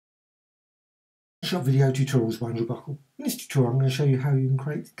Photoshop video tutorials by Andrew Buckle. In this tutorial I'm going to show you how you can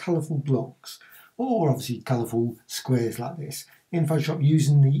create colourful blocks, or obviously colourful squares like this, in Photoshop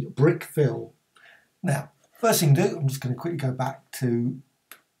using the brick fill. Now, first thing to do, I'm just going to quickly go back to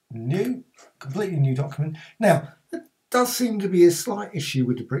new, completely new document. Now, there does seem to be a slight issue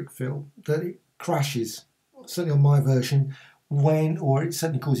with the brick fill, that it crashes, certainly on my version, or it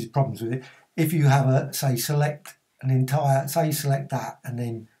certainly causes problems with it. If you have a, say, select an entire, say select that and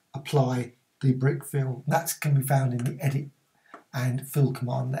then apply the brick fill. That can be found in the edit and fill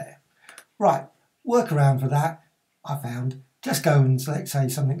command there. Right, workaround for that I found, just go and select, say,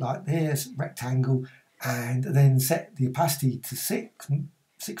 something like this, rectangle, and then set the opacity to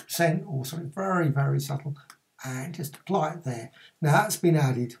 6% or something very, very subtle, and just apply it there. Now that's been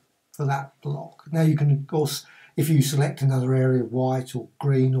added for that block. Now you can, of course, if you select another area, white or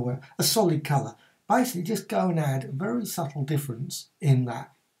green or a solid colour, basically just go and add a very subtle difference in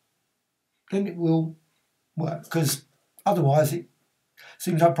that. Then it will work, because otherwise it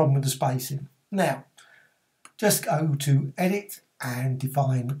seems to have a problem with the spacing. Now, just go to Edit and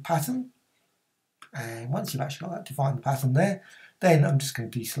Define Pattern. And once you've actually got that defined pattern there, then I'm just going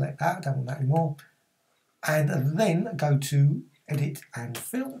to deselect that, I don't want that anymore. And then go to Edit and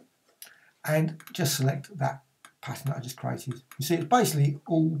Fill, and just select that pattern that I just created. You see, it's basically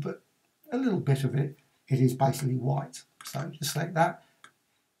all but a little bit of it, it is basically white. So just select that.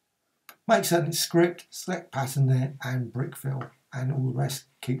 Make certain it's script, select pattern there, and brick fill, and all the rest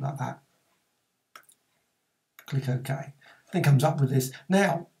keep like that. Click OK. Then comes up with this.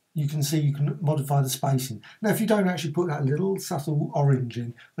 Now you can see you can modify the spacing. Now if you don't actually put that little subtle orange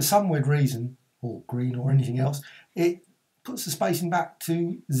in, for some weird reason, or green or anything else, it puts the spacing back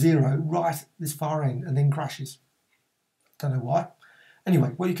to 0 right at this far end and then crashes. Don't know why. Anyway,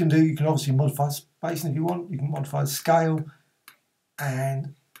 what you can do, you can obviously modify spacing if you want. You can modify the scale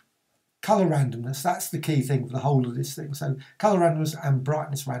and colour randomness. That's the key thing for the whole of this thing. So colour randomness and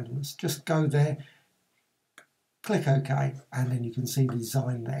brightness randomness. Just go there, click OK, and then you can see the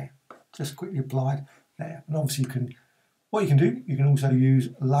design there. Just quickly applied there. And obviously what you can do, you can also use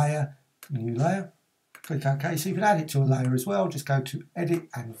layer, new layer, click OK. So you can add it to a layer as well. Just go to Edit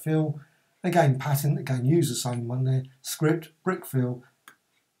and Fill. Again, pattern, again, use the same one there. Script, brick fill,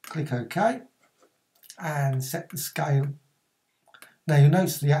 click OK, and set the scale. Now you'll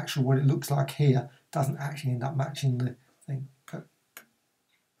notice the actual, what it looks like here, doesn't actually end up matching the thing.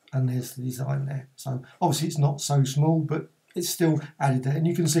 And there's the design there. So obviously it's not so small, but it's still added there. And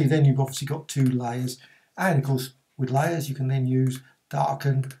you can see then you've obviously got 2 layers. And of course, with layers, you can then use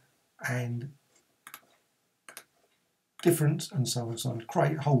darken and difference and so on and so on.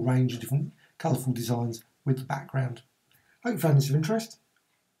 Create a whole range of different colourful designs with the background. Hope you found this of interest.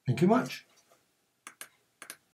 Thank you much.